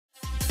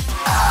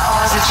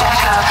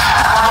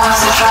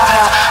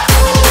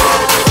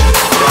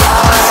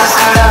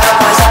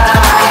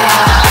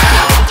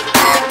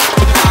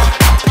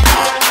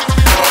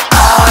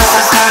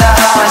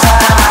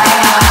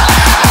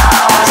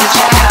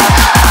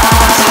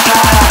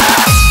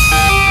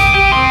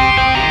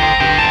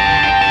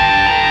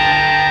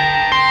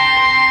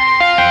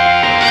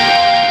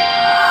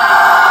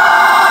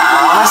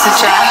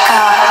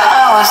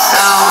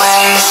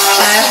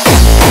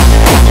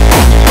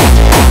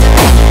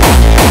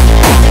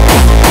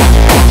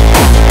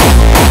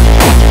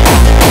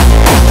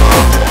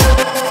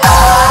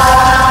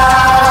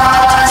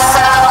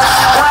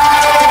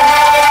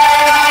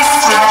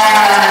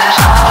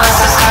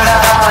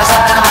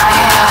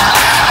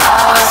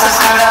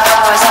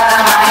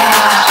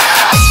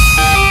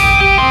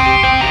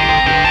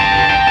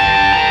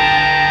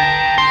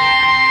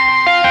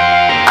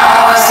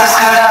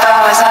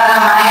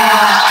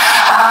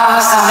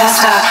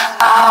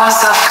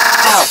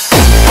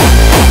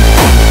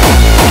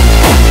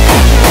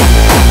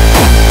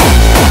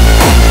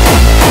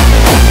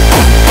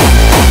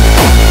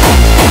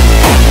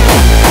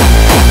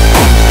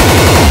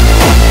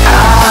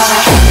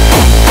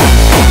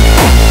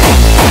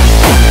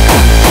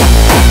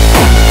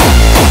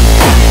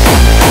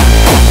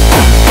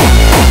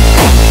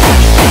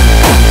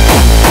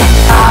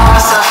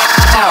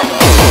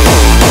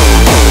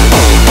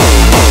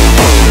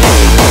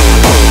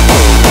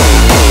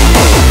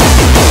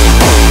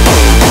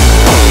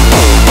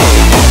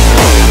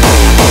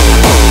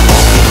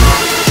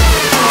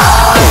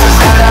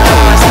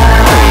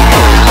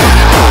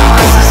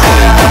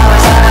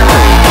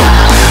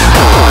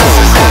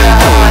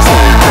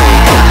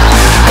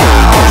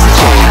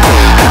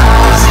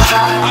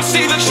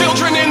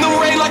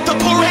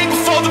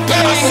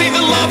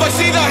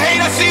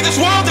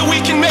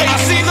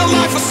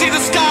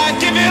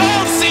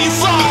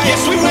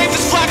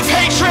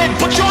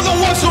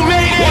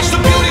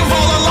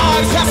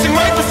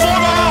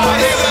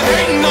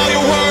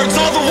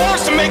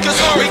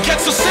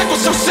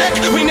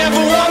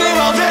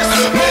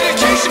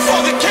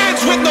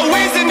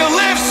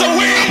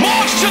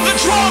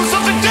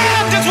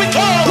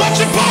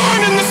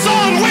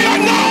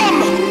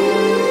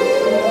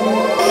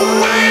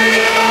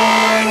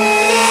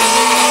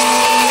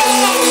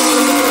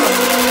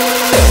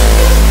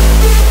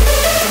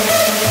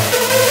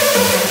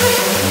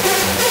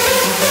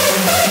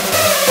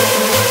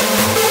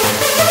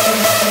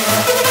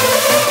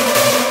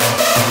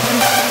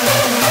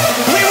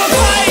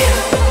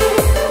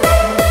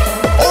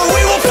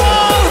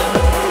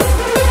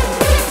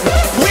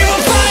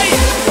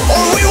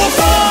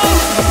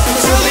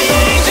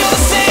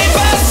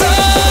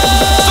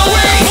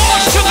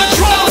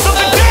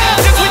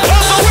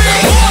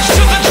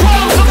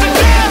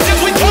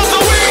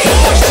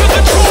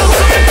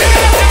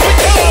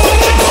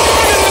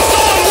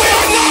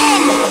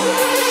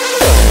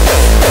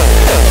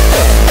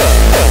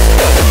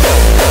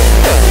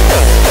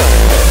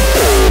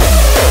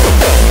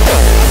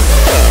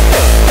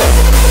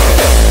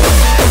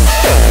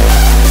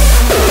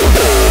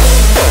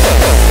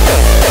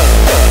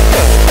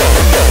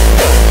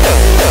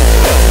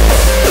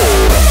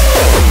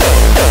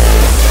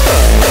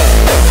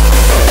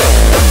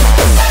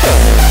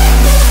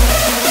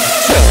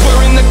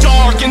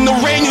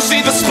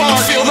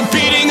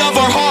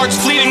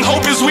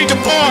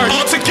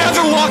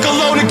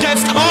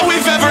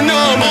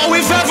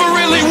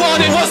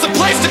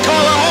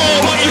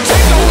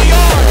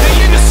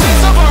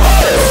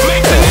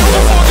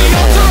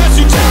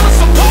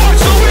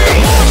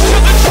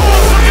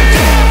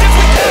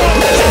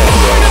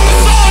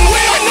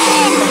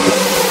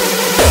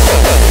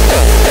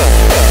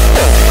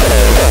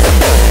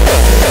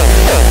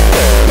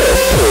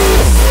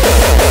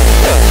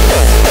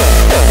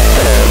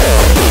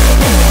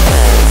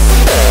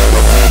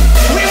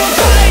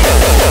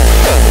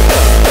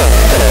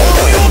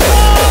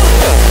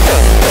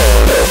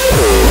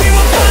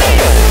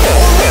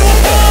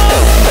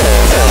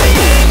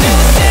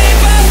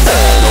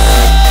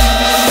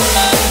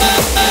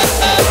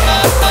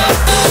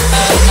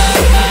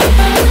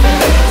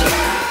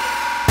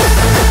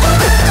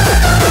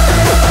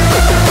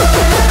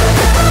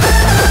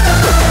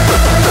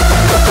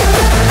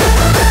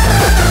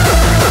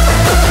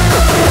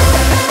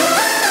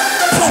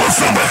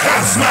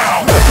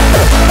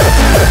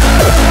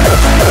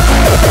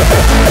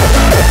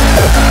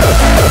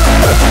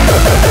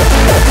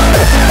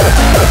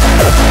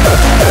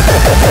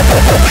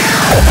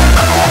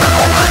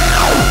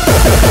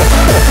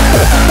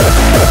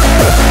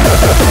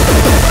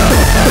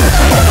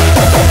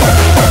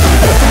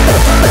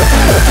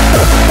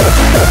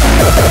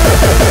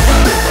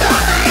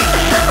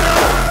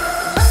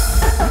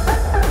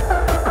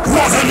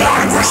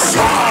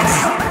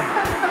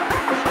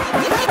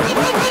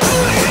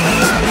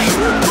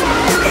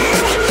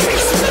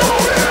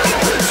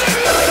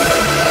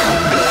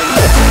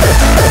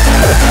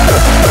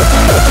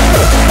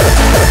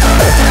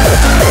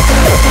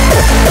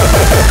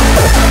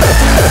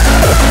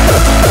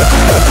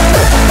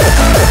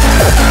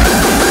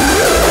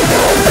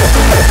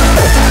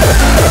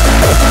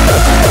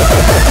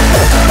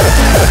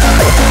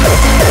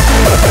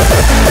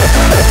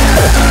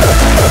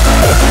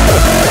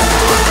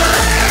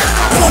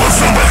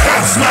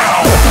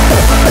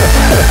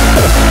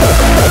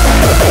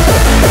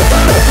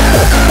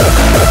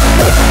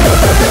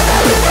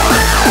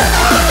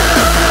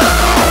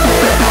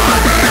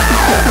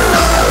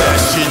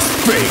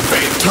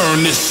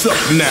this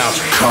up now.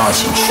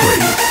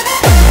 Concentrate.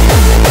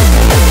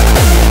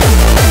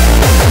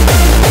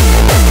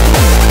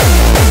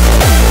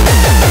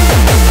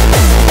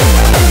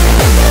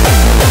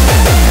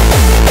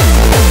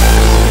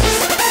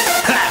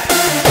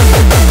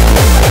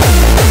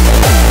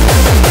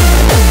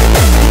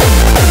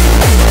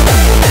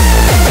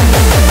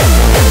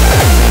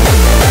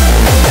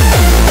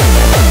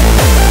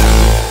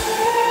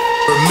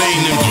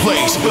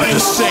 The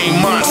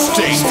same mind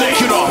state.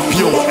 Get off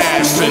your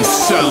ass and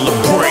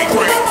celebrate.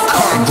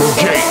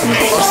 Congregate,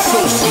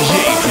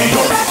 associate.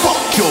 Don't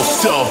fuck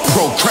yourself,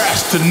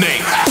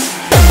 procrastinate.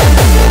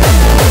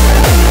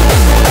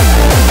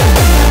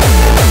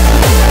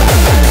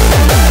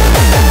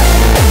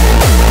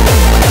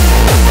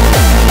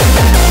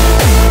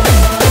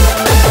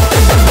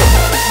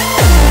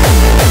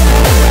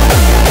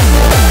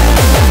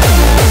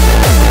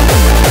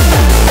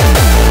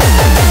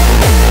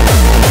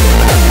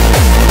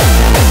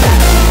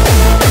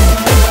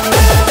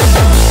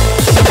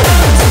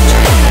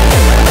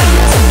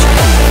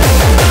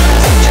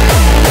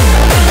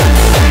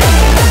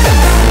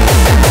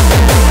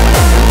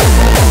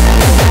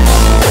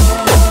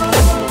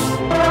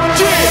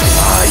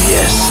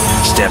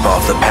 Step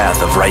off the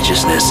path of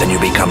righteousness and you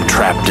become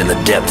trapped in the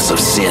depths of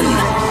sin.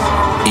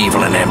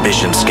 Evil and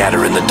ambition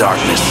scatter in the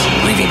darkness,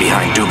 leaving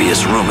behind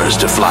dubious rumors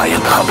to fly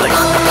in public.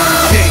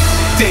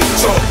 They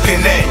talking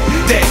that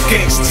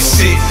gangsta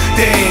shit.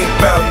 They ain't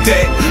about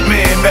that,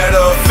 man, matter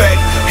of fact.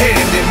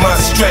 Hand in my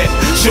strap,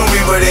 show me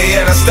where they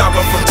at, I stop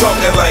them from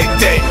talking like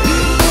that.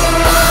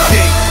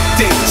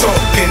 They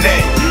talking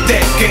that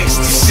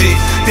gangsta shit.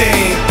 They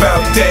ain't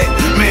about that,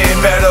 man,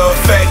 matter of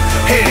fact.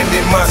 Hand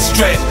in my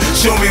strap,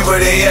 show me where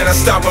they at, I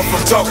stop them from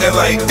talking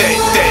like that.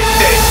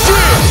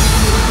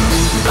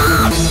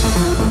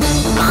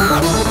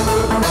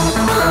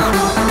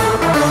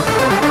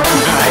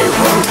 I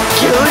won't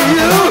kill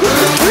you!